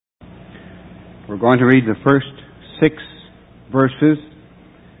We're going to read the first 6 verses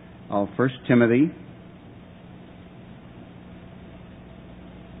of 1 Timothy.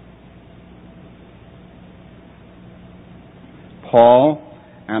 Paul,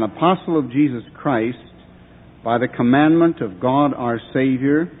 an apostle of Jesus Christ, by the commandment of God our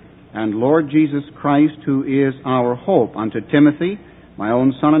Savior and Lord Jesus Christ, who is our hope, unto Timothy, my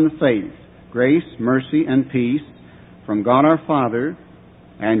own son in the faith, grace, mercy, and peace from God our Father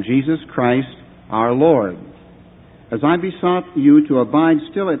and Jesus Christ our Lord. As I besought you to abide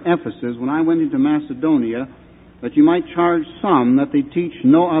still at Ephesus when I went into Macedonia, that you might charge some that they teach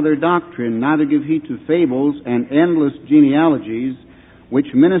no other doctrine, neither give heed to fables and endless genealogies, which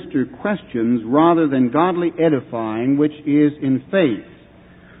minister questions rather than godly edifying, which is in faith.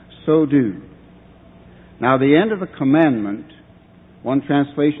 So do. Now the end of the commandment, one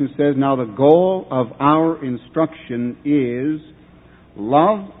translation says, now the goal of our instruction is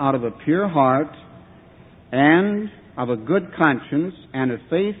love out of a pure heart and of a good conscience and a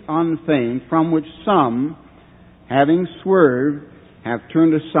faith unfeigned, from which some, having swerved, have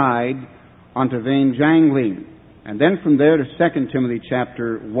turned aside unto vain jangling. And then from there to 2 Timothy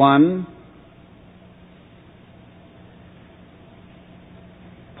chapter 1.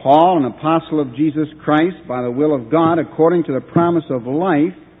 Paul, an apostle of Jesus Christ, by the will of God, according to the promise of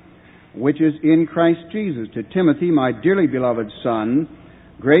life, which is in Christ Jesus, to Timothy, my dearly beloved son,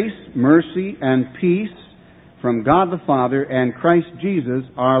 grace, mercy, and peace from God the Father and Christ Jesus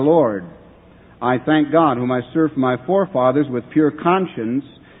our Lord. I thank God, whom I serve for my forefathers with pure conscience,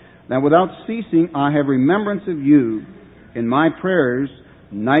 that without ceasing I have remembrance of you in my prayers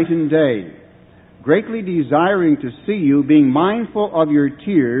night and day, greatly desiring to see you, being mindful of your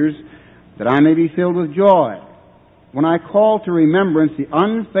tears, that I may be filled with joy, when I call to remembrance the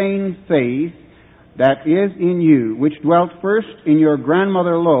unfeigned faith that is in you, which dwelt first in your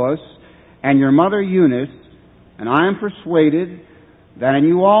grandmother Lois and your mother Eunice, and I am persuaded that in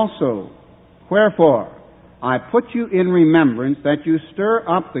you also. Wherefore, I put you in remembrance that you stir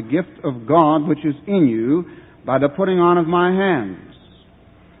up the gift of God which is in you by the putting on of my hands.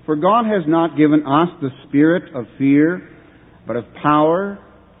 For God has not given us the spirit of fear, but of power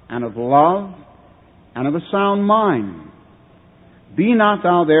and of love and of a sound mind. Be not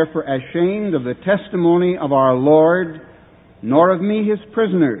thou therefore ashamed of the testimony of our Lord, nor of me his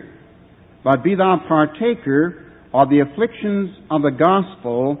prisoner, but be thou partaker of the afflictions of the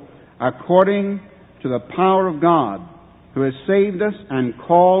gospel according to the power of God, who has saved us and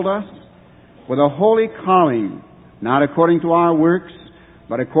called us with a holy calling, not according to our works,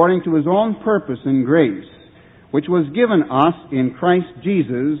 but according to his own purpose and grace, which was given us in Christ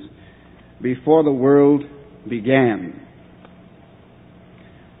Jesus before the world began.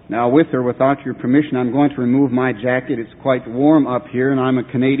 Now, with or without your permission, I'm going to remove my jacket. It's quite warm up here, and I'm a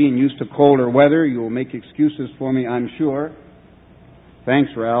Canadian used to colder weather. You'll make excuses for me, I'm sure.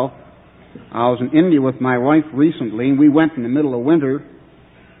 Thanks, Ralph. I was in India with my wife recently, and we went in the middle of winter,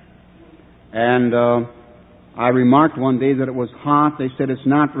 and I remarked one day that it was hot. They said it's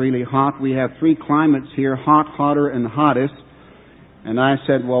not really hot. We have 3 climates here, hot, hotter, and hottest. And I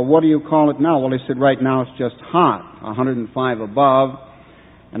said, well, what do you call it now? Well, they said right now it's just hot, 105 above.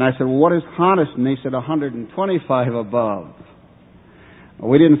 And I said, well, what is hottest? And they said 125 above. Well,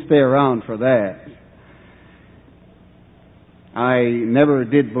 we didn't stay around for that. I never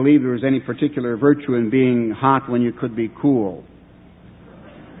did believe there was any particular virtue in being hot when you could be cool.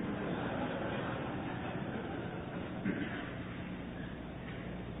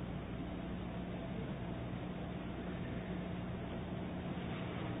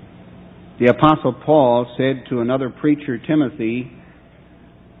 The Apostle Paul said to another preacher, Timothy,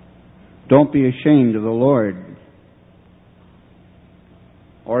 don't be ashamed of the Lord,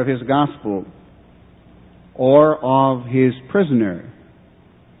 or of his gospel, or of his prisoner,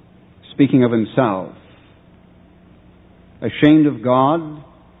 speaking of himself. Ashamed of God?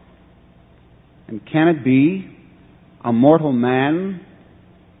 And can it be a mortal man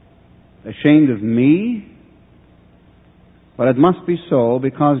ashamed of me? But it must be so,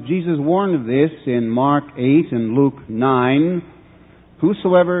 because Jesus warned of this in Mark 8 and Luke 9.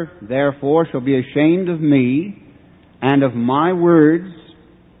 Whosoever therefore shall be ashamed of me and of my words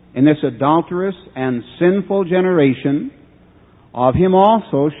in this adulterous and sinful generation, of him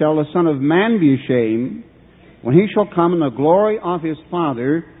also shall the Son of Man be ashamed, when he shall come in the glory of his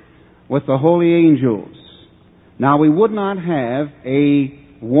Father with the holy angels. Now we would not have a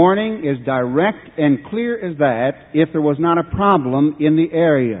warning as direct and clear as that if there was not a problem in the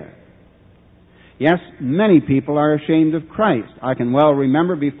area. Yes, many people are ashamed of Christ. I can well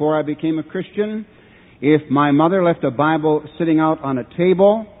remember before I became a Christian, if my mother left a Bible sitting out on a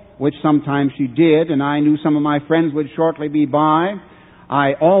table which sometimes she did, and I knew some of my friends would shortly be by,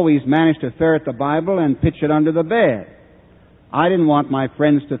 I always managed to ferret the Bible and pitch it under the bed. I didn't want my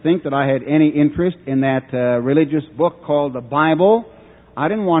friends to think that I had any interest in that religious book called the Bible. I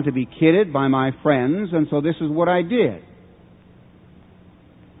didn't want to be kidded by my friends, and so this is what I did.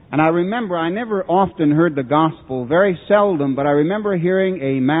 And I remember, I never often heard the gospel, very seldom, but I remember hearing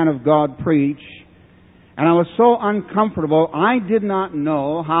a man of God preach, and I was so uncomfortable, I did not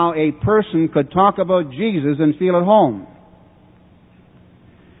know how a person could talk about Jesus and feel at home.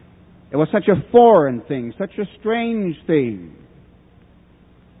 It was such a foreign thing, such a strange thing.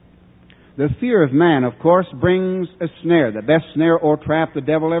 The fear of man, of course, brings a snare, the best snare or trap the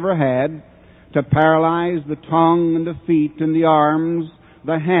devil ever had, to paralyze the tongue and the feet and the arms,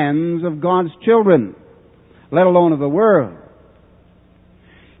 the hands of God's children, let alone of the world.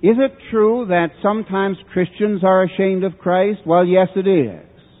 Is it true that sometimes Christians are ashamed of Christ? Well, yes, it is.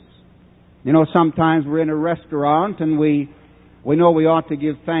 You know, sometimes we're in a restaurant and we know we ought to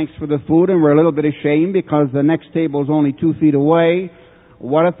give thanks for the food, and we're a little bit ashamed because the next table is only 2 feet away.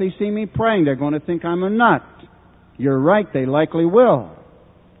 What if they see me praying? They're going to think I'm a nut. You're right, they likely will.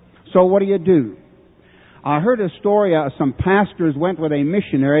 So what do? I heard a story, some pastors went with a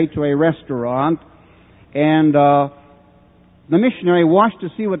missionary to a restaurant, and the missionary watched to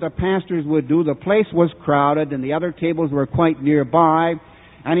see what the pastors would do. The place was crowded, and the other tables were quite nearby.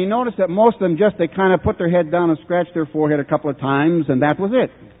 And he noticed that most of them they kind of put their head down and scratched their forehead a couple of times, and that was it.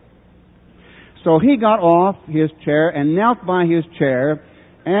 So he got off his chair and knelt by his chair,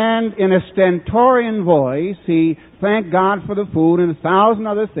 and in a stentorian voice, he thanked God for the food and 1,000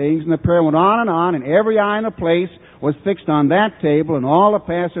 other things, and the prayer went on, and every eye in the place was fixed on that table, and all the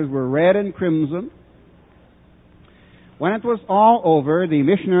pastors were red and crimson. When it was all over, the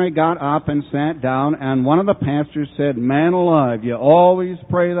missionary got up and sat down, and one of the pastors said, "Man alive, you always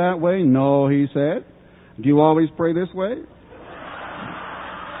pray that way?" "No," he said. "Do you always pray this way?"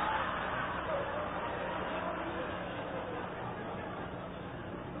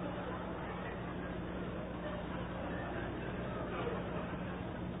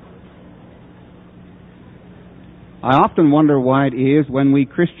 I often wonder why it is when we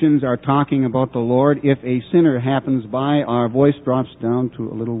Christians are talking about the Lord, if a sinner happens by, our voice drops down to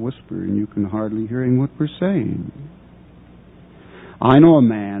a little whisper and you can hardly hear what we're saying. I know a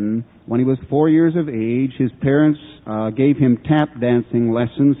man, when he was 4 years of age, his parents gave him tap dancing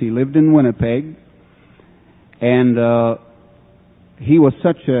lessons. He lived in Winnipeg, and he was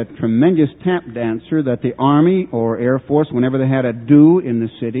such a tremendous tap dancer that the Army or Air Force, whenever they had a do in the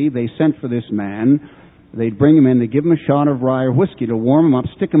city, they sent for this man. They'd bring him in, they'd give him a shot of rye or whiskey to warm him up,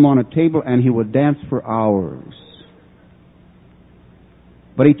 stick him on a table, and he would dance for hours.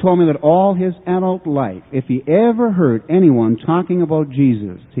 But he told me that all his adult life, if he ever heard anyone talking about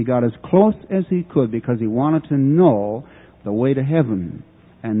Jesus, he got as close as he could because he wanted to know the way to heaven.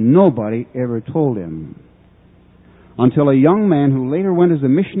 And nobody ever told him. Until a young man who later went as a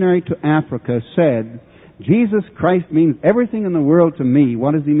missionary to Africa said, "Jesus Christ means everything in the world to me.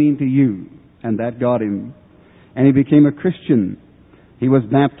 What does he mean to you?" And that got him. And he became a Christian. He was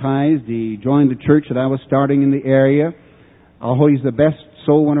baptized. He joined the church that I was starting in the area. Oh, he's the best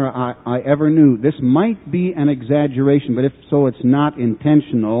soul winner I ever knew. This might be an exaggeration, but if so, it's not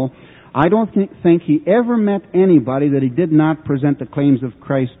intentional. I don't think he ever met anybody that he did not present the claims of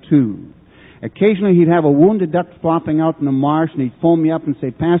Christ to. Occasionally he'd have a wounded duck flopping out in the marsh, and he'd phone me up and say,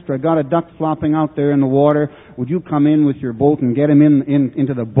 "Pastor, I got a duck flopping out there in the water. Would you come in with your boat and get him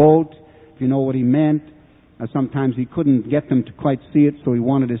into the boat?" You know what he meant. Sometimes he couldn't get them to quite see it, so he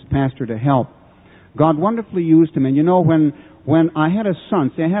wanted his pastor to help. God wonderfully used him. And you know, when I had a son,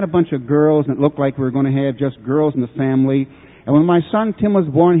 see, I had a bunch of girls, and it looked like we were going to have just girls in the family. And when my son Tim was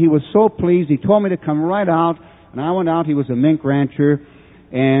born, he was so pleased. He told me to come right out, and I went out. He was a mink rancher,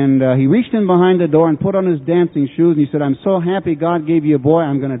 and he reached in behind the door and put on his dancing shoes, and he said, "I'm so happy God gave you a boy.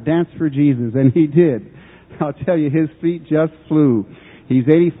 I'm going to dance for Jesus." And he did. I'll tell you, his feet just flew. He's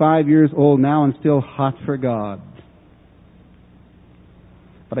 85 years old now and still hot for God.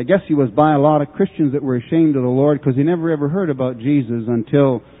 But I guess he was by a lot of Christians that were ashamed of the Lord because he never ever heard about Jesus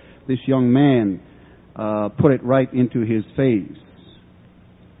until this young man put it right into his face.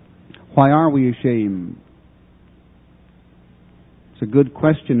 Why are we ashamed? It's a good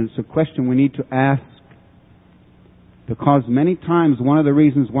question. It's a question we need to ask. Because many times one of the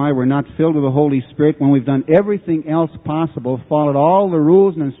reasons why we're not filled with the Holy Spirit, when we've done everything else possible, followed all the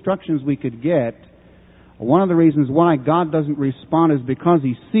rules and instructions we could get, one of the reasons why God doesn't respond is because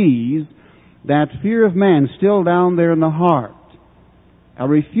He sees that fear of man still down there in the heart. A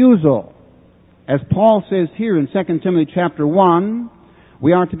refusal. As Paul says here in 2 Timothy chapter 1,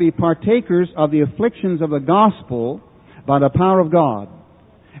 We are to be partakers of the afflictions of the gospel by the power of God.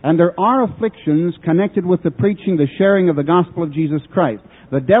 And there are afflictions connected with the preaching, the sharing of the gospel of Jesus Christ.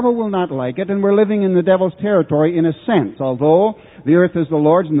 The devil will not like it, and we're living in the devil's territory in a sense. Although the earth is the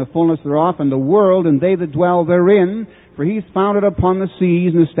Lord's and the fullness thereof, and the world and they that dwell therein, for He's founded upon the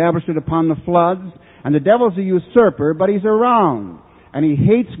seas and established it upon the floods. And the devil's a usurper, but he's around. And he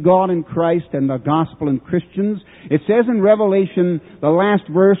hates God and Christ and the gospel and Christians. It says in Revelation, the last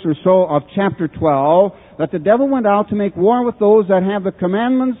verse or so of chapter 12, that the devil went out to make war with those that have the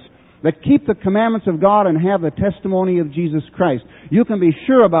commandments, that keep the commandments of God and have the testimony of Jesus Christ. You can be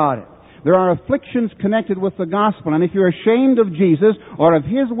sure about it. There are afflictions connected with the gospel. And if you're ashamed of Jesus or of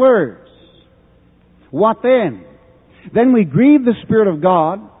His words, what then? Then we grieve the Spirit of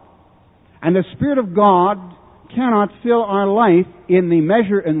God, and the Spirit of God cannot fill our life in the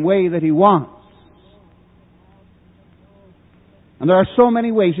measure and way that He wants. And there are so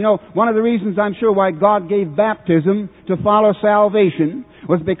many ways. You know, one of the reasons I'm sure why God gave baptism to follow salvation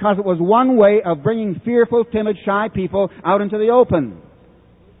was because it was one way of bringing fearful, timid, shy people out into the open.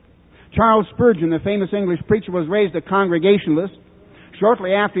 Charles Spurgeon, the famous English preacher, was raised a Congregationalist.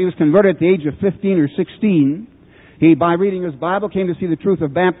 Shortly after he was converted at the age of 15 or 16, he, by reading his Bible, came to see the truth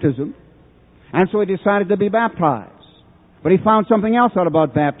of baptism. And so he decided to be baptized. But he found something else out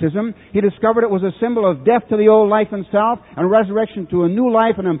about baptism. He discovered it was a symbol of death to the old life and self and resurrection to a new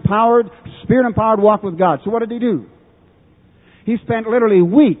life and empowered, Spirit-empowered walk with God. So what did he do? He spent literally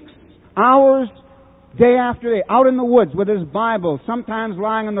weeks, hours, day after day, out in the woods with his Bible, sometimes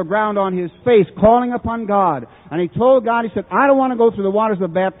lying on the ground on his face, calling upon God. And he told God, he said, I don't want to go through the waters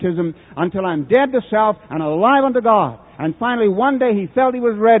of baptism until I'm dead to self and alive unto God. And finally, one day he felt he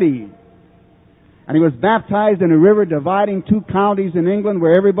was ready. And he was baptized in a river dividing two counties in England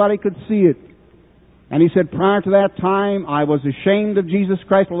where everybody could see it. And he said, prior to that time, I was ashamed of Jesus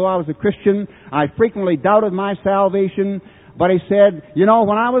Christ. Although I was a Christian, I frequently doubted my salvation. But he said, you know,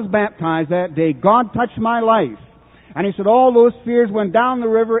 when I was baptized that day, God touched my life. And he said, all those fears went down the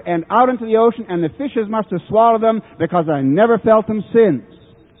river and out into the ocean, and the fishes must have swallowed them because I never felt them since.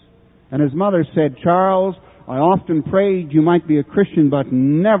 And his mother said, Charles, I often prayed you might be a Christian, but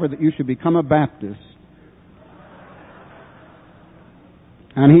never that you should become a Baptist.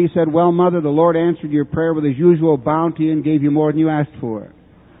 And he said, well, Mother, the Lord answered your prayer with His usual bounty and gave you more than you asked for.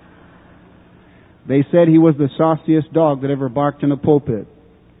 They said he was the sauciest dog that ever barked in a pulpit.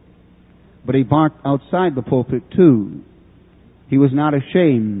 But he barked outside the pulpit too. He was not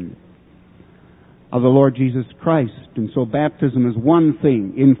ashamed of the Lord Jesus Christ. And so baptism is one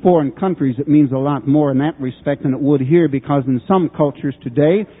thing. In foreign countries it means a lot more in that respect than it would here, because in some cultures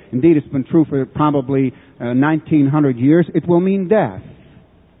today, indeed it's been true for probably 1900 years, it will mean death.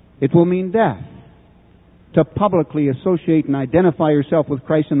 It will mean death. To publicly associate and identify yourself with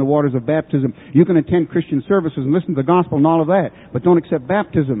Christ in the waters of baptism. You can attend Christian services and listen to the gospel and all of that, but don't accept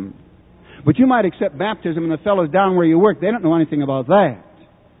baptism. But you might accept baptism and the fellows down where you work, they don't know anything about that.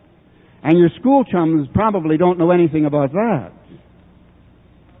 And your school chums probably don't know anything about that.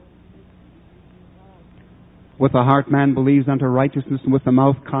 With the heart man believes unto righteousness, and with the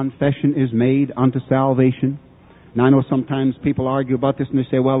mouth confession is made unto salvation. Now I know sometimes people argue about this and they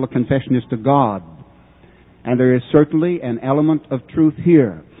say, well, the confession is to God. And there is certainly an element of truth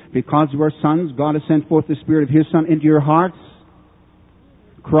here. Because you are sons, God has sent forth the Spirit of His Son into your hearts,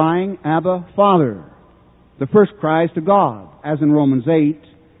 crying, Abba, Father. The first cry is to God, as in Romans 8.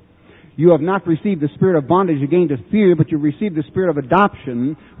 You have not received the spirit of bondage again to fear, but you've received the spirit of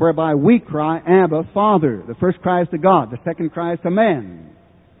adoption, whereby we cry, Abba, Father. The first cry is to God. The second cry is to men.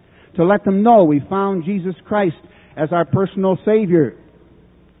 To let them know we found Jesus Christ as our personal Savior.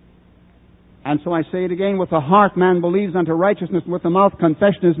 And so I say it again, with the heart man believes unto righteousness, and with the mouth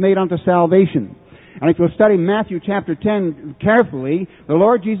confession is made unto salvation. And if you'll study Matthew chapter 10 carefully, the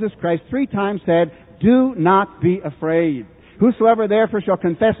Lord Jesus Christ 3 times said, do not be afraid. Whosoever therefore shall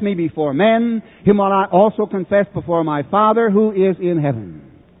confess me before men, him will I also confess before my Father who is in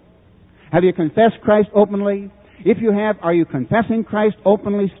heaven. Have you confessed Christ openly? If you have, are you confessing Christ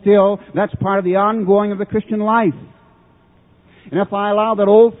openly still? That's part of the ongoing of the Christian life. And if I allow that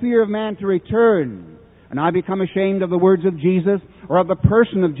old fear of man to return, and I become ashamed of the words of Jesus, or of the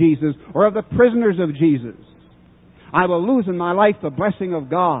person of Jesus, or of the prisoners of Jesus, I will lose in my life the blessing of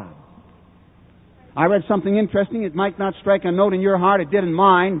God. I read something interesting. It might not strike a note in your heart. It did in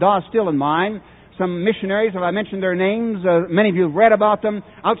mine. Does still in mine. Some missionaries, have I mentioned their names? Many of you have read about them.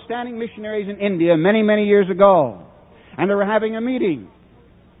 Outstanding missionaries in India many, many years ago. And they were having a meeting.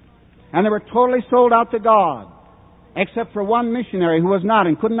 And they were totally sold out to God. except for one missionary who was not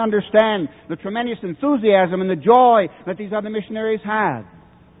and couldn't understand the tremendous enthusiasm and the joy that these other missionaries had.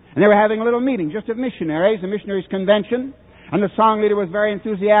 And they were having a little meeting just of missionaries, a missionaries' convention, and the song leader was very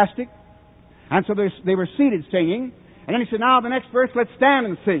enthusiastic. And so they were seated singing. And then he said, now the next verse, let's stand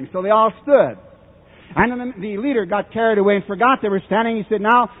and sing. So they all stood. And then the leader got carried away and forgot they were standing. He said,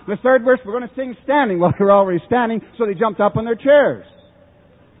 now the third verse, we're going to sing standing. Well, they were already standing, so they jumped up on their chairs.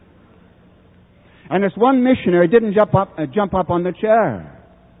 And this one missionary didn't jump up on the chair.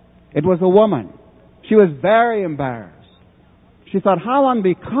 It was a woman. She was very embarrassed. She thought, how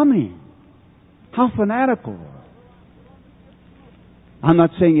unbecoming. How fanatical. I'm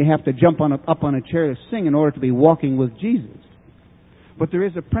not saying you have to jump up on a chair to sing in order to be walking with Jesus. But there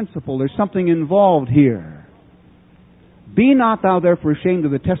is a principle. There's something involved here. Be not thou therefore ashamed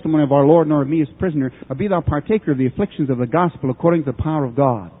of the testimony of our Lord, nor of me as prisoner, but be thou partaker of the afflictions of the gospel according to the power of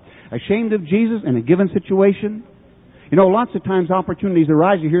God. Ashamed of Jesus in a given situation? You know, lots of times opportunities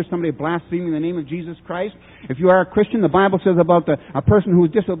arise. You hear somebody blaspheming the name of Jesus Christ. If you are a Christian, the Bible says about a person who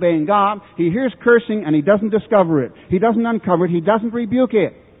is disobeying God, he hears cursing and he doesn't discover it. He doesn't uncover it. He doesn't rebuke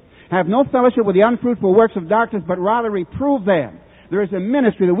it. Have no fellowship with the unfruitful works of darkness, but rather reprove them. There is a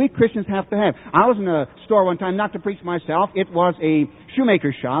ministry that we Christians have to have. I was in a store one time, not to preach myself. It was a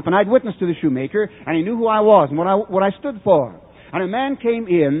shoemaker shop, and I'd witnessed to the shoemaker, and he knew who I was and what I stood for. And a man came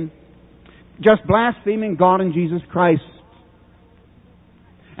in just blaspheming God and Jesus Christ.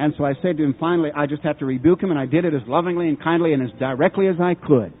 And so I said to him, finally, I just had to rebuke him, and I did it as lovingly and kindly and as directly as I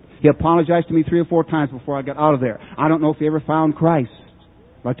could. He apologized to me 3 or 4 times before I got out of there. I don't know if he ever found Christ.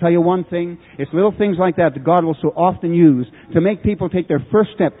 But I'll tell you one thing, it's little things like that that God will so often use to make people take their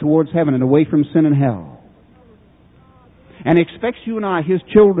first step towards heaven and away from sin and hell. And He expects you and I, His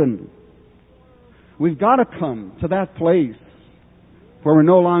children. We've got to come to that place where we're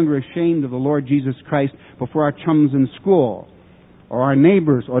no longer ashamed of the Lord Jesus Christ before our chums in school, or our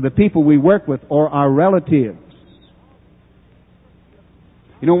neighbors, or the people we work with, or our relatives.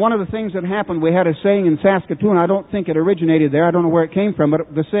 You know, one of the things that happened, we had a saying in Saskatoon, I don't think it originated there, I don't know where it came from,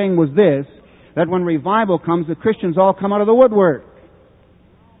 but the saying was this, that when revival comes, the Christians all come out of the woodwork.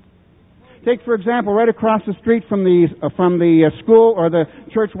 Take, for example, right across the street from the school or the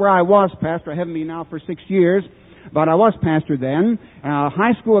church where I was pastor. I haven't been now for 6 years, but I was pastor then.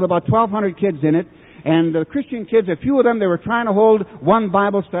 High school with about 1,200 kids in it. And the Christian kids, a few of them, they were trying to hold one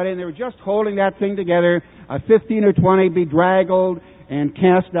Bible study, and they were just holding that thing together. 15 or 20 bedraggled and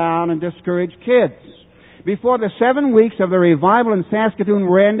cast down and discouraged kids. Before the 7 weeks of the revival in Saskatoon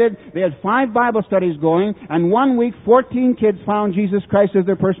were ended, they had 5 Bible studies going, and 1 week, 14 kids found Jesus Christ as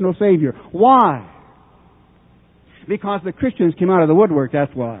their personal Savior. Why? Because the Christians came out of the woodwork,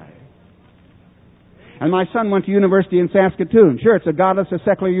 that's why. And my son went to university in Saskatoon. Sure, it's a godless, a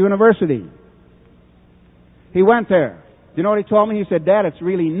secular university. He went there. You know what he told me? He said, Dad, it's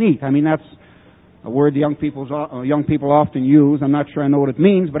really neat. I mean, that's a word young people often use. I'm not sure I know what it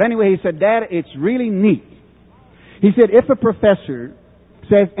means. But anyway, he said, Dad, it's really neat. He said, if a professor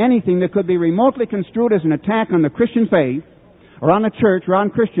says anything that could be remotely construed as an attack on the Christian faith, or on the church, or on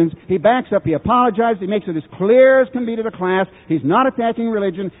Christians, he backs up, he apologizes, he makes it as clear as can be to the class. He's not attacking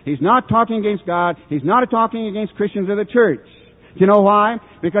religion. He's not talking against God. He's not talking against Christians or the church. Do you know why?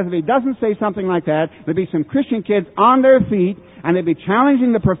 Because if he doesn't say something like that, there'll be some Christian kids on their feet, and they'll be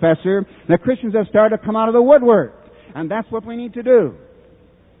challenging the professor. The Christians have started to come out of the woodwork. And that's what we need to do.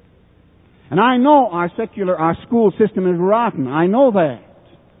 And I know our school system is rotten. I know that.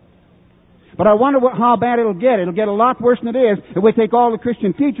 But I wonder how bad it'll get. It'll get a lot worse than it is if we take all the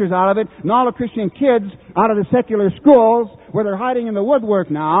Christian teachers out of it and all the Christian kids out of the secular schools where they're hiding in the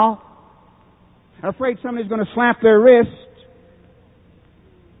woodwork now, afraid somebody's going to slap their wrist.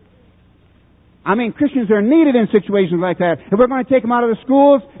 I mean, Christians are needed in situations like that. If we're going to take them out of the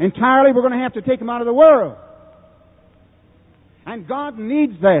schools entirely, we're going to have to take them out of the world. And God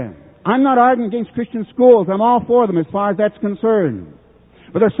needs them. I'm not arguing against Christian schools. I'm all for them as far as that's concerned.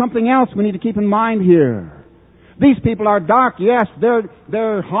 But there's something else we need to keep in mind here. These people are dark, yes.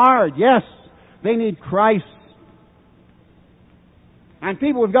 They're hard, yes. They need Christ. And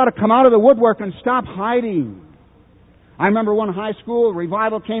people have got to come out of the woodwork and stop hiding. I remember one high school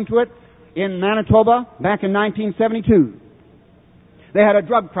revival came to it in Manitoba back in 1972. They had a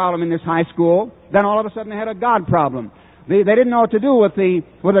drug problem in this high school. Then all of a sudden they had a God problem. They didn't know what to do with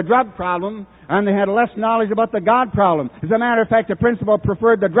the drug problem, and they had less knowledge about the God problem. As a matter of fact, the principal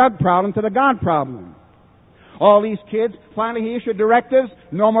preferred the drug problem to the God problem. All these kids, finally he issued directives,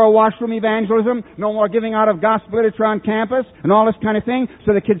 no more washroom evangelism, no more giving out of gospel literature on campus, and all this kind of thing,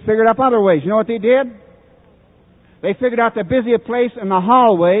 so the kids figured up other ways. You know what they did? They figured out to busy a place in the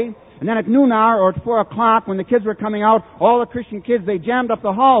hallway And then at noon hour or at 4 o'clock, when the kids were coming out, all the Christian kids, they jammed up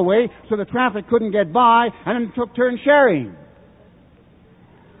the hallway so the traffic couldn't get by, and then took turns sharing.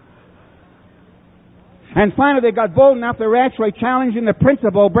 And finally they got bold enough, they were actually challenging the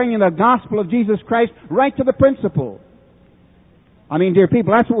principal, bringing the gospel of Jesus Christ right to the principal. I mean, dear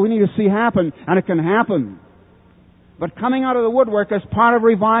people, that's what we need to see happen, and it can happen. But coming out of the woodwork is part of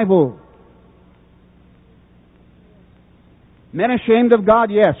revival. Men ashamed of God,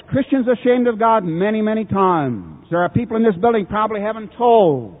 yes. Christians ashamed of God many, many times. There are people in this building probably haven't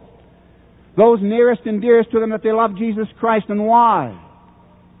told those nearest and dearest to them that they love Jesus Christ, and why.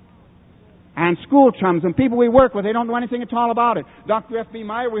 And school chums and people we work with, they don't know anything at all about it. Dr. F.B.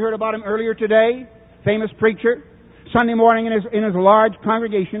 Meyer, we heard about him earlier today, famous preacher. Sunday morning in his large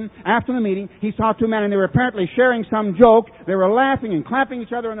congregation, after the meeting, he saw two men, and they were apparently sharing some joke. They were laughing and clapping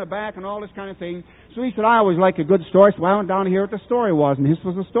each other on the back and all this kind of thing. So he said, I always like a good story, so I went down to hear what the story was, and this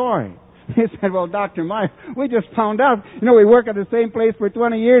was the story. He said, well, Dr. Meyer, we just found out, we work at the same place for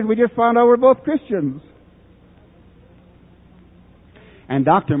 20 years, we just found out we're both Christians. And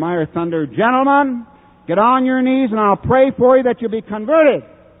Dr. Meyer thundered, gentlemen, get on your knees and I'll pray for you that you'll be converted.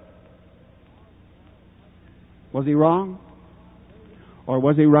 Was he wrong? Or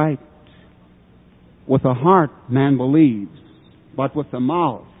was he right? With the heart, man believes, but with the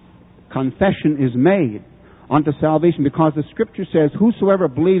mouth, confession is made unto salvation, because the Scripture says, whosoever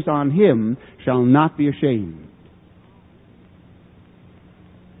believes on Him shall not be ashamed.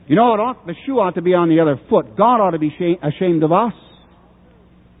 The shoe ought to be on the other foot. God ought to be ashamed of us.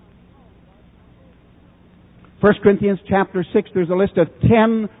 1 Corinthians chapter 6, there's a list of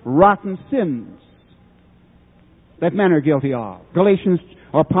 10 rotten sins that men are guilty of.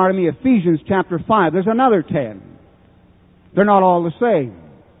 Ephesians chapter 5, there's another 10. They're not all the same.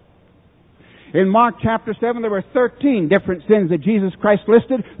 In Mark chapter 7, there were 13 different sins that Jesus Christ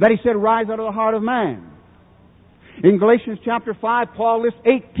listed that He said rise out of the heart of man. In Galatians chapter 5, Paul lists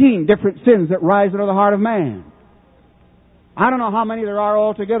 18 different sins that rise out of the heart of man. I don't know how many there are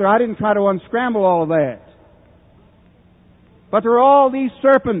altogether. I didn't try to unscramble all of that. But there are all these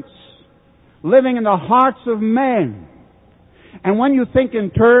serpents living in the hearts of men. And when you think in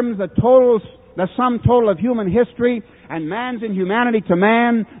terms the sum total of human history and man's inhumanity to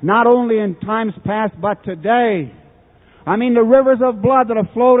man, not only in times past but today. I mean, the rivers of blood that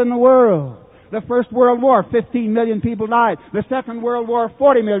have flowed in the world. The First World War, 15 million people died. The Second World War,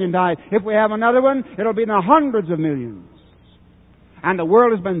 40 million died. If we have another one, it'll be in the hundreds of millions. And the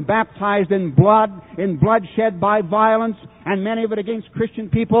world has been baptized in blood shed by violence, and many of it against Christian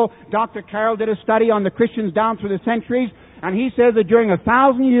people. Dr. Carroll did a study on the Christians down through the centuries, and he says that during a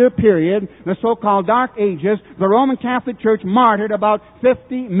 1,000-year period, the so-called Dark Ages, the Roman Catholic Church martyred about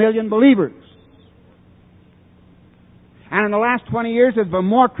 50 million believers. And in the last 20 years, there's been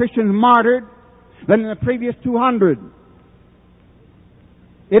more Christians martyred than in the previous 200.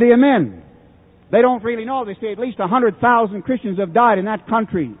 Idi Amin. They don't really know. They say at least 100,000 Christians have died in that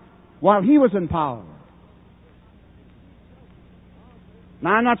country while he was in power.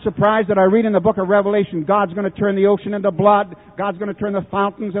 Now, I'm not surprised that I read in the book of Revelation, God's going to turn the ocean into blood. God's going to turn the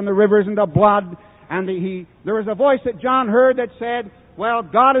fountains and the rivers into blood. And there was a voice that John heard that said, well,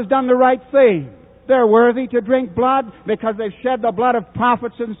 God has done the right thing. They're worthy to drink blood because they've shed the blood of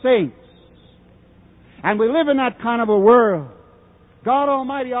prophets and saints. And we live in that kind of a world. God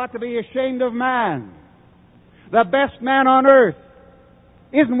Almighty ought to be ashamed of man. The best man on earth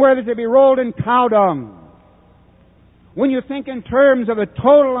isn't worthy to be rolled in cow dung. When you think in terms of the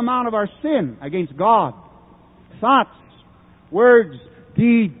total amount of our sin against God, thoughts, words,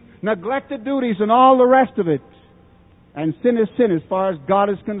 deeds, neglected duties, and all the rest of it, and sin is sin as far as God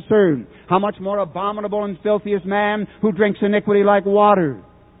is concerned. How much more abominable and filthy is man who drinks iniquity like water?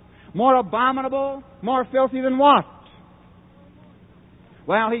 More abominable, more filthy than what?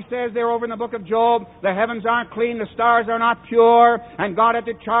 Well, he says there over in the book of Job, the heavens aren't clean, the stars are not pure, and God had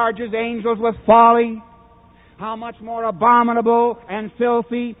to charge His angels with folly. How much more abominable and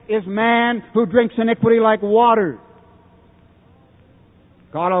filthy is man who drinks iniquity like water?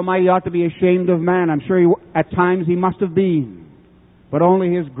 God Almighty ought to be ashamed of man. I'm sure at times He must have been. But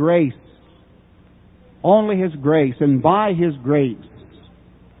only His grace. Only His grace. And by His grace,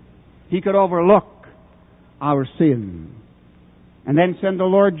 He could overlook our sin. And then send the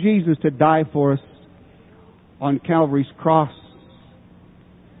Lord Jesus to die for us on Calvary's cross.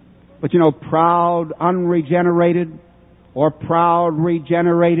 But proud, unregenerated, or proud,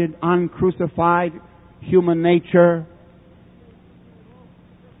 regenerated, uncrucified human nature,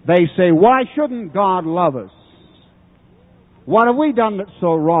 they say, why shouldn't God love us? What have we done that's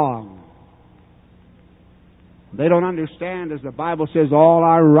so wrong? They don't understand, as the Bible says, all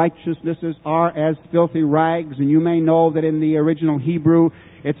our righteousnesses are as filthy rags, and you may know that in the original Hebrew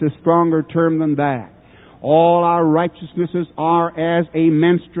it's a stronger term than that. All our righteousnesses are as a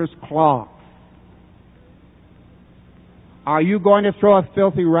menstruous cloth. Are you going to throw a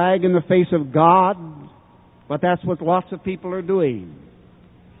filthy rag in the face of God? But that's what lots of people are doing.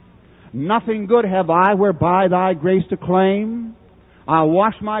 Nothing good have I whereby thy grace to claim. I'll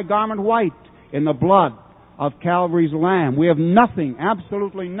wash my garment white in the blood of Calvary's Lamb. We have nothing,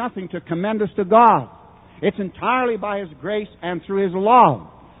 absolutely nothing to commend us to God. It's entirely by His grace and through His love.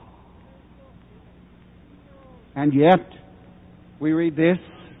 And yet, we read this,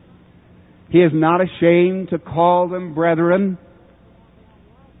 He is not ashamed to call them brethren.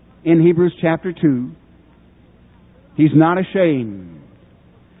 In Hebrews chapter 2, He's not ashamed.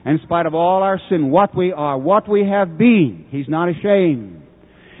 In spite of all our sin, what we are, what we have been, He's not ashamed.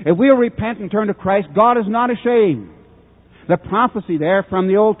 If we'll repent and turn to Christ, God is not ashamed. The prophecy there from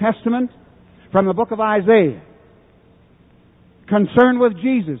the Old Testament, from the book of Isaiah, concerned with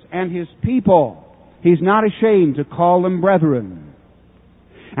Jesus and His people, He's not ashamed to call them brethren.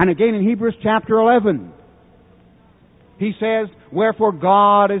 And again in Hebrews chapter 11, He says, wherefore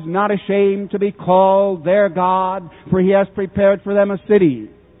God is not ashamed to be called their God, for He has prepared for them a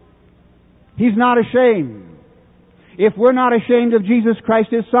city. He's not ashamed. If we're not ashamed of Jesus Christ,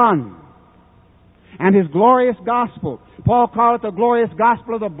 His Son, and His glorious gospel, Paul called it the glorious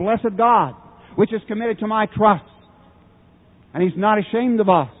gospel of the blessed God, which is committed to my trust. And He's not ashamed of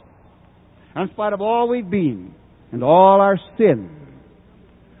us. In spite of all we've been, and all our sin.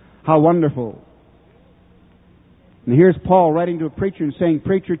 How wonderful. And here's Paul writing to a preacher and saying,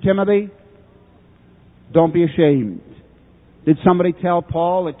 Preacher Timothy, don't be ashamed. Did somebody tell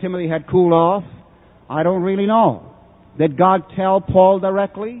Paul that Timothy had cooled off? I don't really know. Did God tell Paul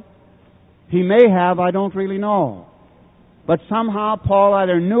directly? He may have, I don't really know. But somehow Paul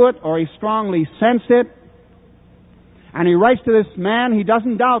either knew it or he strongly sensed it. And he writes to this man, he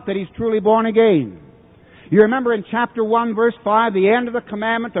doesn't doubt that he's truly born again. You remember in chapter 1, verse 5, the end of the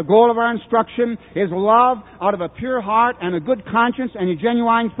commandment, the goal of our instruction is love out of a pure heart and a good conscience and a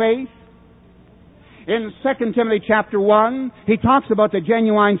genuine faith. In 2 Timothy chapter 1, he talks about the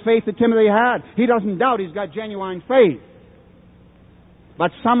genuine faith that Timothy had. He doesn't doubt he's got genuine faith.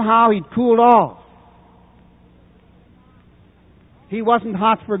 But somehow he'd cooled off. He wasn't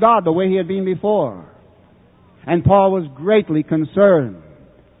hot for God the way he had been before. And Paul was greatly concerned.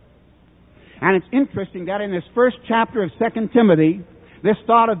 And it's interesting that in this first chapter of 2 Timothy, this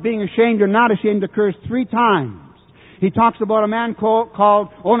thought of being ashamed or not ashamed occurs 3 times. He talks about a man called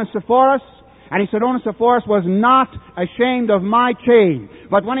Onesiphorus, and he said Onesiphorus was not ashamed of my chain.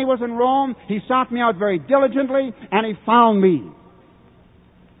 But when he was in Rome, he sought me out very diligently, and he found me.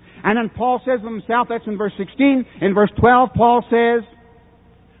 And then Paul says of himself, that's in verse 16. In verse 12, Paul says,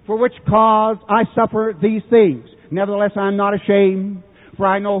 for which cause I suffer these things. Nevertheless, I am not ashamed, for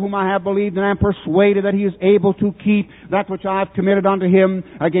I know whom I have believed, and I am persuaded that He is able to keep that which I have committed unto Him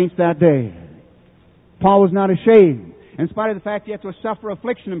against that day. Paul was not ashamed, in spite of the fact he had to suffer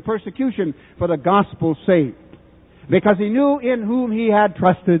affliction and persecution for the gospel's sake, because he knew in whom he had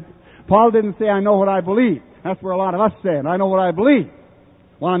trusted. Paul didn't say, I know what I believe. That's where a lot of us say, I know what I believe.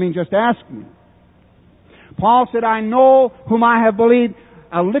 Well, I mean, just ask me. Paul said, I know whom I have believed.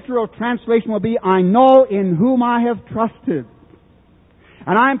 A literal translation will be, I know in whom I have trusted.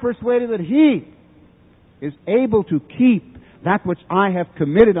 And I am persuaded that He is able to keep that which I have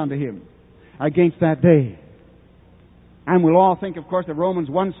committed unto Him against that day. And we'll all think, of course, of Romans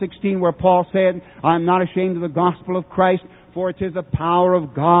 1:16, where Paul said, I am not ashamed of the gospel of Christ, for it is the power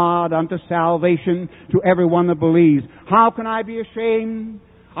of God unto salvation to everyone that believes. How can I be ashamed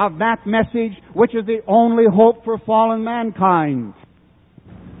of that message, which is the only hope for fallen mankind?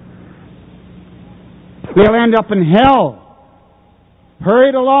 They'll end up in hell,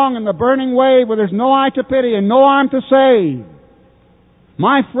 hurried along in the burning wave where there's no eye to pity and no arm to save.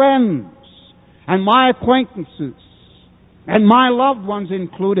 My friends and my acquaintances and my loved ones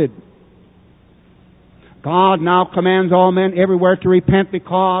included. God now commands all men everywhere to repent,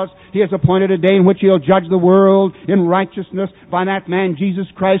 because He has appointed a day in which He'll judge the world in righteousness by that man Jesus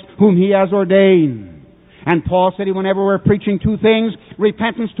Christ, whom He has ordained. And Paul said, whenever we're preaching 2 things,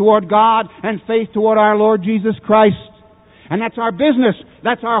 repentance toward God and faith toward our Lord Jesus Christ. And that's our business.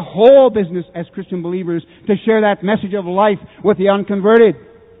 That's our whole business as Christian believers, to share that message of life with the unconverted.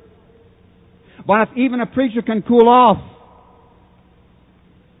 But if even a preacher can cool off,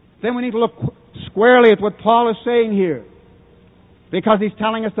 then we need to look squarely at what Paul is saying here, because he's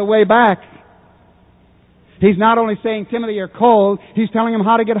telling us the way back. He's not only saying, Timothy, you're cold, he's telling him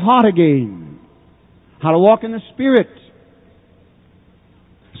how to get hot again. how to walk in the Spirit.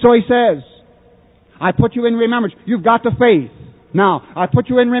 So he says, I put you in remembrance. You've got the faith. Now, I put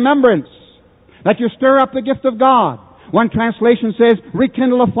you in remembrance that you stir up the gift of God. One translation says,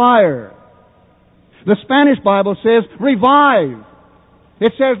 rekindle a fire. The Spanish Bible says, revive.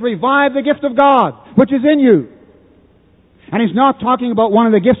 It says, revive the gift of God, which is in you. And he's not talking about one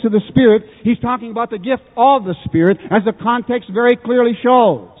of the gifts of the Spirit. He's talking about the gift of the Spirit, as the context very clearly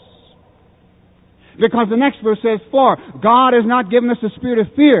shows. Because the next verse says, for God has not given us a spirit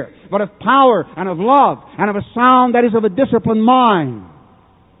of fear, but of power and of love and of a sound, that is, of a disciplined mind.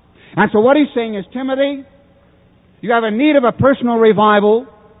 And so what he's saying is, Timothy, you have a need of a personal revival,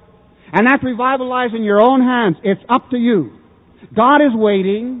 and that revival lies in your own hands. It's up to you. God is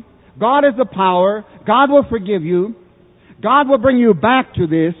waiting. God has the power. God will forgive you. God will bring you back to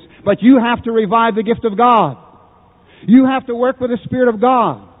this, but you have to revive the gift of God. You have to work with the Spirit of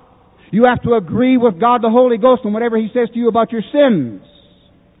God. You have to agree with God the Holy Ghost in whatever He says to you about your sins.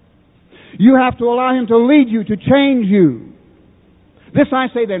 You have to allow Him to lead you, to change you. This I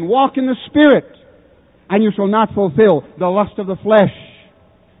say then, walk in the Spirit, and you shall not fulfill the lust of the flesh.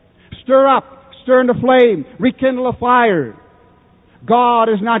 Stir up, stir into flame, rekindle a fire. God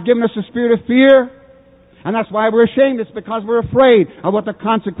has not given us a spirit of fear, and that's why we're ashamed. It's because we're afraid of what the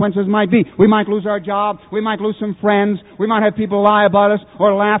consequences might be. We might lose our job. We might lose some friends. We might have people lie about us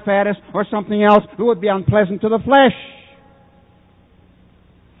or laugh at us or something else that would be unpleasant to the flesh.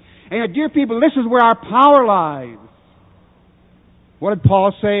 And dear people, this is where our power lies. What did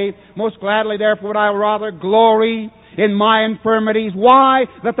Paul say? Most gladly, therefore, would I rather glory in my infirmities. Why?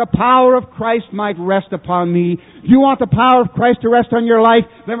 That the power of Christ might rest upon me. If you want the power of Christ to rest on your life,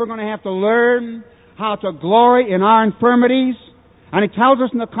 then we're going to have to learn how to glory in our infirmities. And he tells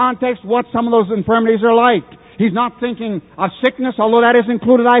us in the context what some of those infirmities are like. He's not thinking of sickness, although that is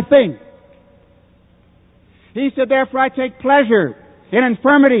included, I think. He said, therefore I take pleasure in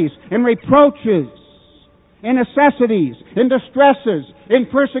infirmities, in reproaches, in necessities, in distresses, in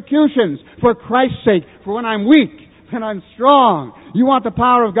persecutions, for Christ's sake. For when I'm weak, then I'm strong. You want the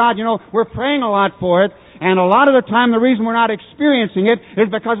power of God. You know, we're praying a lot for it. And a lot of the time, the reason we're not experiencing it is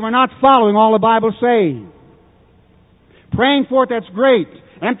because we're not following all the Bible says. Praying for it, that's great.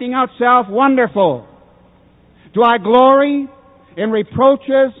 Emptying out self, wonderful. Do I glory in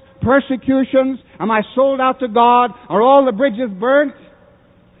reproaches, persecutions? Am I sold out to God? Are all the bridges burnt?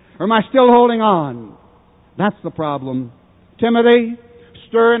 Or am I still holding on? That's the problem. Timothy,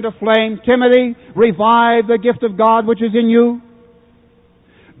 stir into flame. Timothy, revive the gift of God which is in you.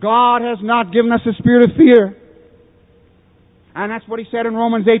 God has not given us a spirit of fear. And that's what he said in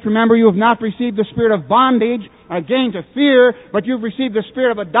Romans 8. Remember, you have not received the spirit of bondage, again to fear, but you've received the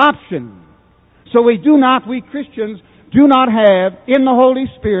spirit of adoption. So we Christians, do not have in the Holy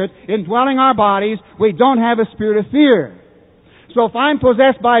Spirit, indwelling our bodies, we don't have a spirit of fear. So if I'm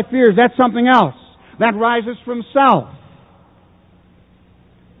possessed by fears, that's something else. That rises from self.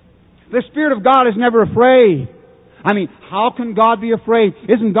 The Spirit of God is never afraid. I mean, how can God be afraid?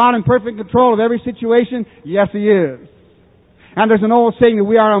 Isn't God in perfect control of every situation? Yes, He is. And there's an old saying that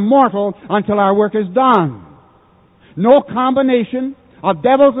we are immortal until our work is done. No combination of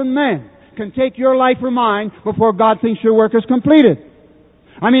devils and men can take your life or mine before God thinks your work is completed.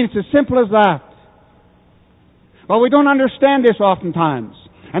 I mean, it's as simple as that. But we don't understand this oftentimes.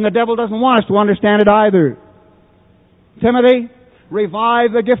 And the devil doesn't want us to understand it either. Timothy,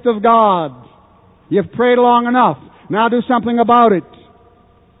 revive the gift of God. You've prayed long enough. Now do something about it.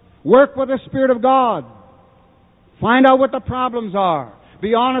 Work with the Spirit of God. Find out what the problems are.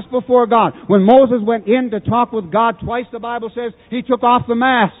 Be honest before God. When Moses went in to talk with God twice, the Bible says, he took off the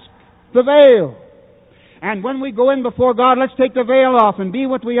mask, the veil. And when we go in before God, let's take the veil off and be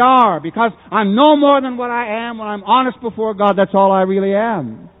what we are, because I'm no more than what I am. When I'm honest before God, that's all I really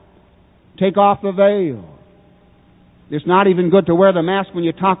am. Take off the veil. It's not even good to wear the mask when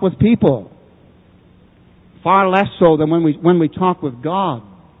you talk with people. Far less so than when we talk with God.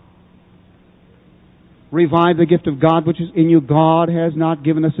 Revive the gift of God which is in you. God has not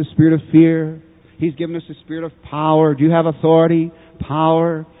given us a spirit of fear. He's given us a spirit of power. Do you have authority,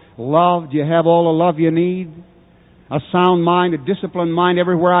 power, love? Do you have all the love you need? A sound mind, a disciplined mind.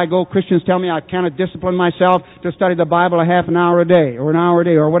 Everywhere I go, Christians tell me I cannot discipline myself to study the Bible a half an hour a day or an hour a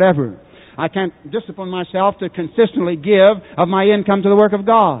day or whatever. I can't discipline myself to consistently give of my income to the work of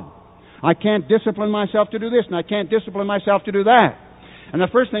God. I can't discipline myself to do this, and I can't discipline myself to do that. And the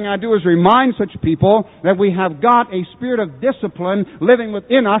first thing I do is remind such people that we have got a spirit of discipline living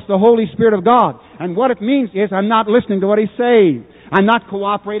within us, the Holy Spirit of God. And what it means is I'm not listening to what He's saying. I'm not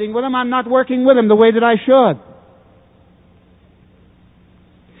cooperating with Him. I'm not working with Him the way that I should.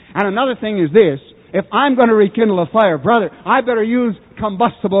 And another thing is this. If I'm going to rekindle a fire, brother, I better use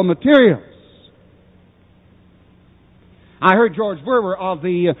combustible materials. I heard George Verwer of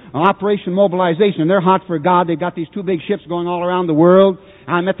the Operation Mobilization. They're hot for God. They've got these 2 big ships going all around the world.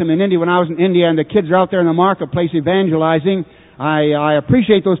 I met them in India when I was in India, and the kids are out there in the marketplace evangelizing. I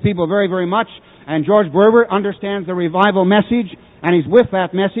appreciate those people very, very much. And George Verwer understands the revival message, and he's with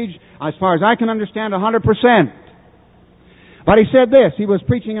that message, as far as I can understand, 100%. But he said this. He was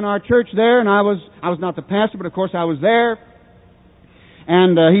preaching in our church there, and I was not the pastor, but of course I was there.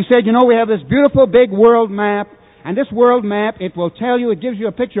 And he said, you know, we have this beautiful big world map. And this world map, it will tell you, it gives you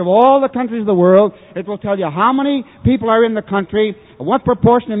a picture of all the countries of the world. It will tell you how many people are in the country, what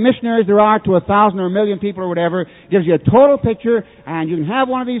proportion of missionaries there are to 1,000 or 1,000,000 people or whatever. It gives you a total picture, and you can have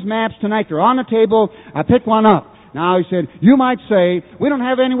one of these maps tonight. They're on the table. Pick one up. Now, he said, you might say, we don't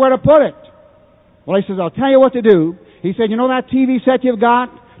have anywhere to put it. Well, he says, I'll tell you what to do. He said, you know that TV set you've got?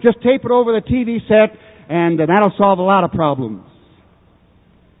 Just tape it over the TV set, and that'll solve a lot of problems.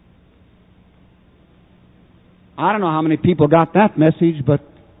 I don't know how many people got that message, but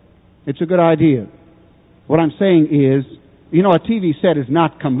it's a good idea. What I'm saying is, you know, a TV set is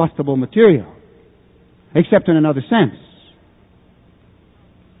not combustible material, except in another sense.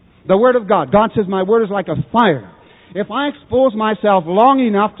 The Word of God. God says, my Word is like a fire. If I expose myself long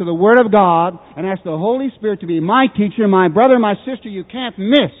enough to the Word of God and ask the Holy Spirit to be my teacher, my brother, my sister, you can't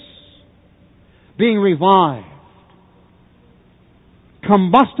miss being revived.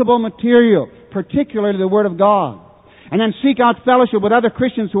 Combustible material, particularly the Word of God. And then seek out fellowship with other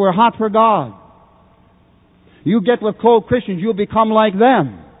Christians who are hot for God. You get with cold Christians, you'll become like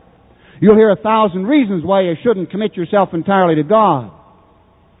them. You'll hear 1,000 reasons why you shouldn't commit yourself entirely to God.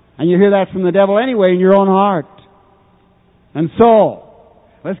 And you hear that from the devil anyway in your own heart. And so,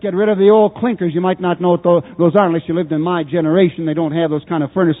 let's get rid of the old clinkers. You might not know what those are unless you lived in my generation. They don't have those kind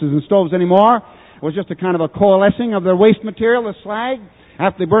of furnaces and stoves anymore. It was just a kind of a coalescing of their waste material, the slag.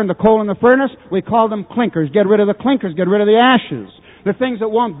 After they burned the coal in the furnace, we call them clinkers. Get rid of the clinkers. Get rid of the ashes. The things that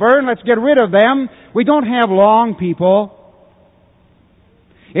won't burn, let's get rid of them. We don't have long, people.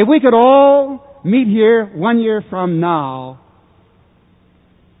 If we could all meet here 1 year from now,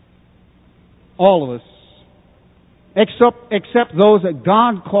 all of us, except those that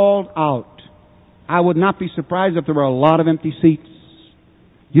God called out, I would not be surprised if there were a lot of empty seats.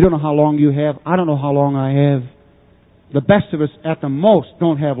 You don't know how long you have. I don't know how long I have. The best of us, at the most,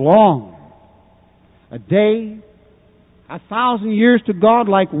 don't have long. A day, 1,000 years to God,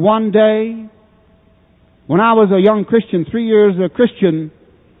 like one day. When I was a young Christian, 3 years a Christian,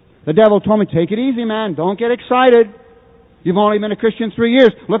 the devil told me, take it easy, man. Don't get excited. You've only been a Christian 3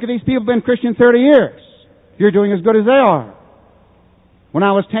 years. Look at these people who've been Christian 30 years. You're doing as good as they are. When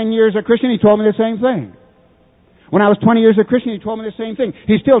I was 10 years a Christian, he told me the same thing. When I was 20 years a Christian, he told me the same thing.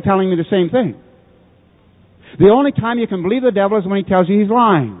 He's still telling me the same thing. The only time you can believe the devil is when he tells you he's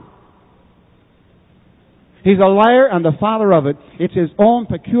lying. He's a liar and the father of it. It's his own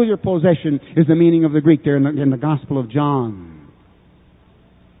peculiar possession is the meaning of the Greek there in the Gospel of John.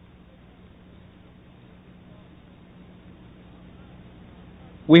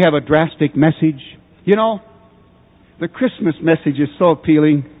 We have a drastic message. You know, the Christmas message is so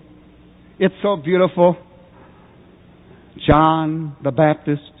appealing. It's so beautiful. John the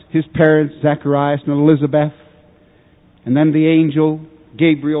Baptist, his parents, Zacharias and Elizabeth, and then the angel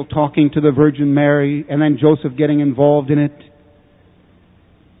Gabriel talking to the Virgin Mary, and then Joseph getting involved in it,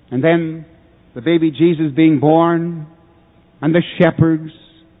 and then the baby Jesus being born, and the shepherds,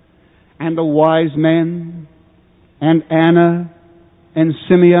 and the wise men, and Anna, and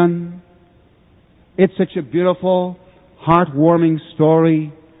Simeon. It's such a beautiful, heartwarming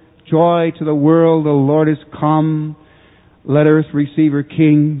story. Joy to the world, the Lord is come. Let earth receive her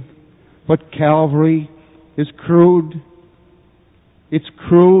King. But Calvary is crude. It's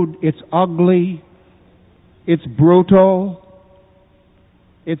crude. It's ugly. It's brutal.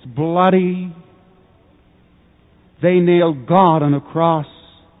 It's bloody. They nailed God on a cross.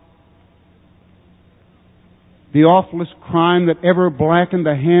 The awfulest crime that ever blackened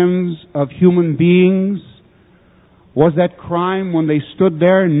the hands of human beings was that crime when they stood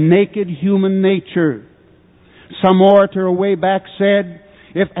there, naked human nature. Some orator way back said,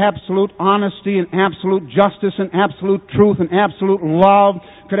 if absolute honesty and absolute justice and absolute truth and absolute love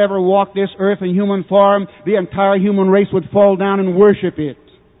could ever walk this earth in human form, the entire human race would fall down and worship it.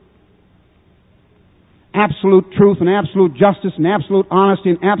 Absolute truth and absolute justice and absolute honesty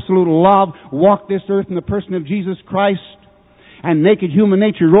and absolute love walked this earth in the person of Jesus Christ. And naked human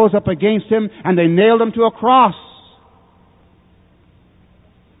nature rose up against Him and they nailed Him to a cross.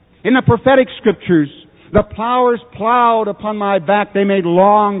 In the prophetic scriptures, the plowers plowed upon my back, they made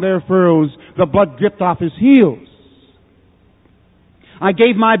long their furrows. the blood dripped off his heels. I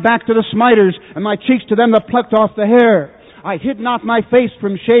gave my back to the smiters, and my cheeks to them that plucked off the hair. I hid not my face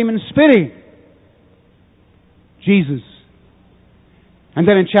from shame and spitting. Jesus. And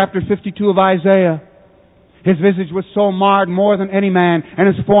then in chapter 52 of Isaiah, his visage was so marred more than any man, and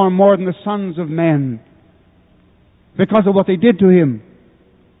his form more than the sons of men, because of what they did to him.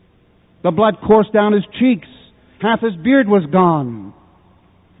 The blood coursed down his cheeks. Half his beard was gone.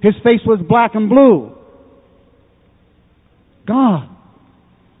 His face was black and blue. God,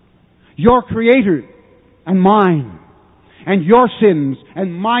 your Creator and mine, and your sins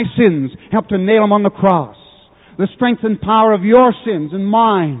and my sins, helped to nail him on the cross. The strength and power of your sins and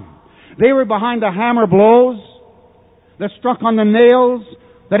mine. They were behind the hammer blows that struck on the nails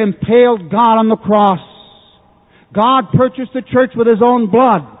that impaled God on the cross. God purchased the church with His own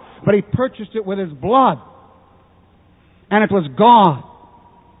blood, but He purchased it with His blood. And it was God.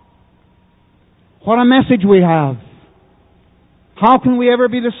 What a message we have. How can we ever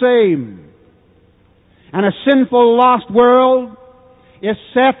be the same? And a sinful, lost world is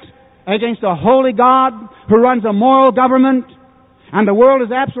set against a holy God who runs a moral government, and the world is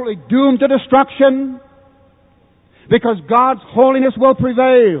absolutely doomed to destruction because God's holiness will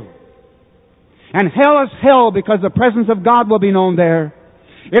prevail. And hell is hell because the presence of God will be known there.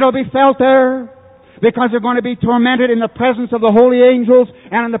 It'll be felt there because they're going to be tormented in the presence of the holy angels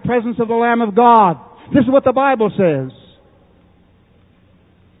and in the presence of the Lamb of God. This is what the Bible says.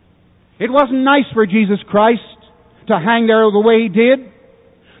 It wasn't nice for Jesus Christ to hang there the way He did.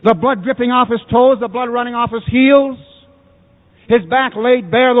 The blood dripping off His toes, the blood running off His heels. His back laid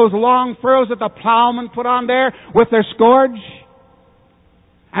bare, those long furrows that the plowmen put on there with their scourge.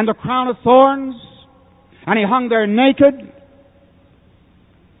 And the crown of thorns. And He hung there naked.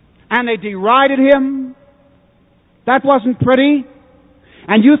 And they derided Him. That wasn't pretty.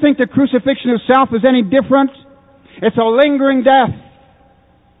 And you think the crucifixion itself is any different? It's a lingering death.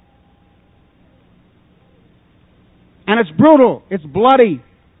 And it's brutal. It's bloody.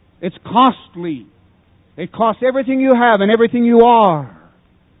 It's costly. It costs everything you have and everything you are.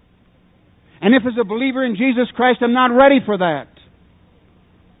 And if as a believer in Jesus Christ I'm not ready for that,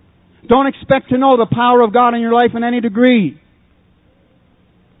 don't expect to know the power of God in your life in any degree.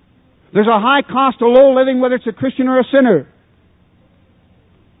 There's a high cost to low living, whether it's a Christian or a sinner.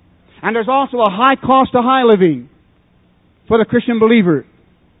 And there's also a high cost to high living for the Christian believer.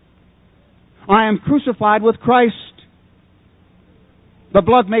 I am crucified with Christ. The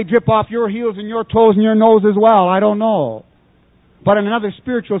blood may drip off your heels and your toes and your nose as well. I don't know. But in another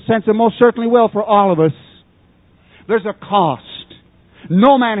spiritual sense, it most certainly will for all of us. There's a cost.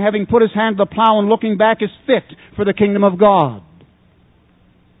 No man having put his hand to the plow and looking back is fit for the kingdom of God.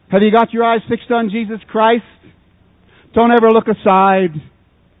 Have you got your eyes fixed on Jesus Christ? Don't ever look aside.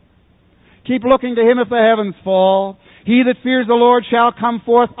 Keep looking to Him if the heavens fall. He that fears the Lord shall come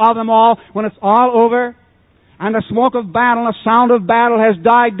forth of them all when it's all over. And the smoke of battle and the sound of battle has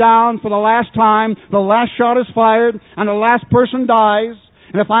died down for the last time. The last shot is fired and the last person dies.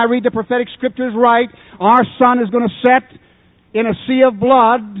 And if I read the prophetic scriptures right, our sun is going to set in a sea of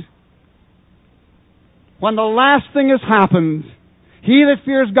blood. When the last thing has happened, he that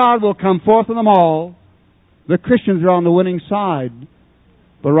fears God will come forth of them all. The Christians are on the winning side.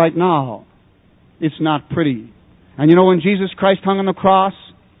 But right now, it's not pretty. And you know, when Jesus Christ hung on the cross,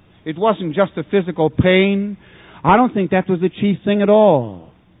 it wasn't just a physical pain. I don't think that was the chief thing at all.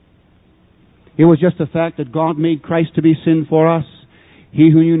 It was just the fact that God made Christ to be sin for us.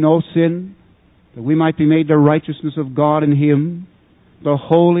 He who knew no sin, that we might be made the righteousness of God in Him, the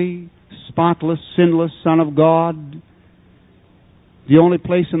holy, spotless, sinless Son of God. The only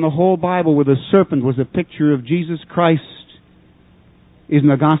place in the whole Bible where the serpent was a picture of Jesus Christ is in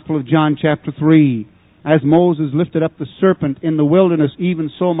the Gospel of John chapter 3. As Moses lifted up the serpent in the wilderness,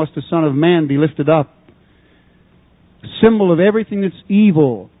 even so must the Son of Man be lifted up. Symbol of everything that's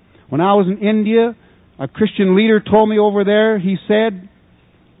evil. When I was in India, a Christian leader told me over there, he said,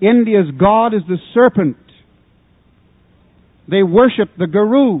 India's God is the serpent. They worship the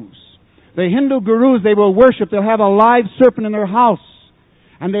gurus. The Hindu gurus, they will worship. They'll have a live serpent in their house,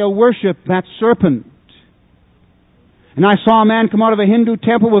 and they'll worship that serpent. And I saw a man come out of a Hindu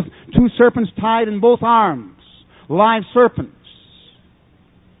temple with two serpents tied in both arms. Live serpents.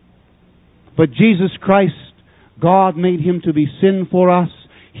 But Jesus Christ, God made Him to be sin for us.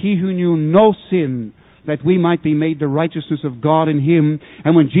 He who knew no sin, that we might be made the righteousness of God in Him.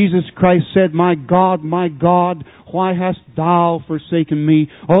 And when Jesus Christ said, my God, why hast thou forsaken me?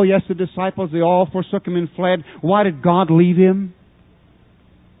 Oh yes, the disciples, they all forsook Him and fled. Why did God leave Him?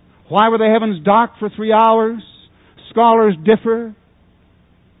 Why were the heavens dark for 3 hours? Scholars differ.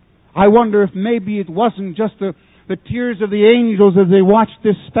 I wonder if maybe it wasn't just the tears of the angels as they watched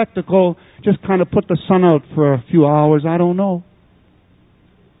this spectacle just kind of put the sun out for a few hours. I don't know.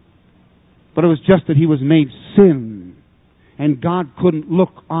 But it was just that he was made sin. And God couldn't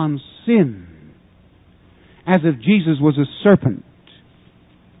look on sin as if Jesus was a serpent.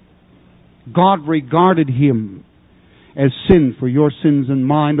 God regarded him as sin for your sins and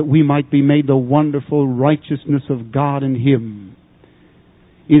mine, that we might be made the wonderful righteousness of God in him.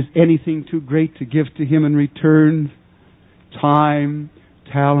 Is anything too great to give to him in return? Time,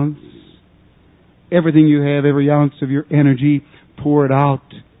 talents, everything you have, every ounce of your energy, pour it out.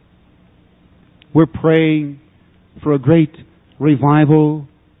 We're praying for a great revival.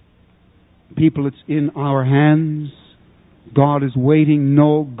 People, it's in our hands. God is waiting.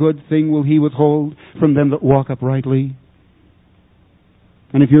 No good thing will he withhold from them that walk uprightly.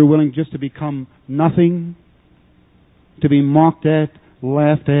 And if you're willing just to become nothing, to be mocked at,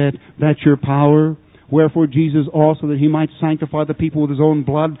 laughed at, that's your power. Wherefore Jesus also, that he might sanctify the people with his own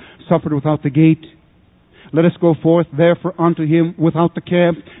blood, suffered without the gate. Let us go forth therefore unto him without the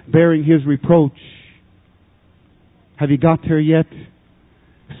camp, bearing his reproach. Have you got there yet?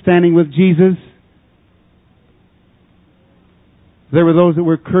 Standing with Jesus? There were those that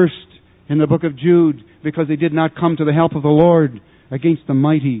were cursed in the book of Jude because they did not come to the help of the Lord against the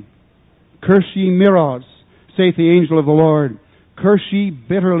mighty. Curse ye Meroz, saith the angel of the Lord. Curse ye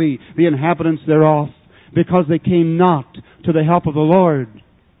bitterly the inhabitants thereof, because they came not to the help of the Lord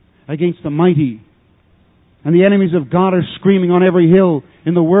against the mighty. And the enemies of God are screaming on every hill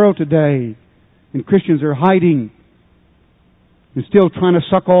in the world today. And Christians are hiding and still trying to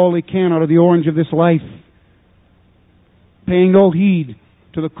suck all they can out of the orange of this life, paying no heed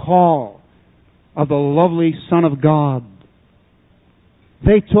to the call of the lovely Son of God.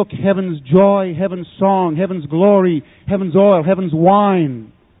 They took heaven's joy, heaven's song, heaven's glory, heaven's oil, heaven's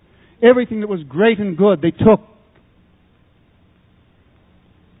wine. Everything that was great and good, they took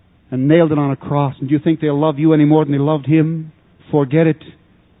and nailed it on a cross. And do you think they'll love you any more than they loved him? Forget it.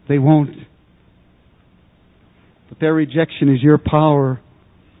 They won't. But their rejection is your power.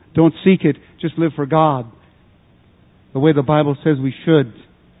 Don't seek it. Just live for God, the way the Bible says we should.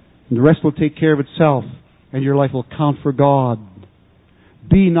 And the rest will take care of itself, and your life will count for God.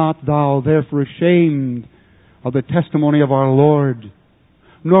 Be not thou therefore ashamed of the testimony of our Lord,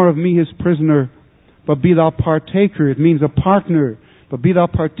 nor of me his prisoner, but be thou partaker. It means a partner. But be thou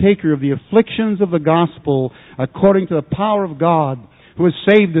partaker of the afflictions of the gospel, according to the power of God, who has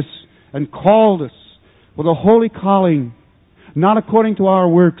saved us and called us with a holy calling, not according to our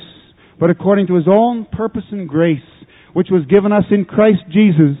works, but according to his own purpose and grace, which was given us in Christ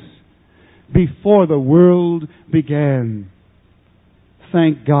Jesus before the world began.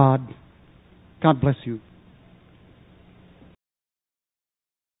 Thank God. God bless you.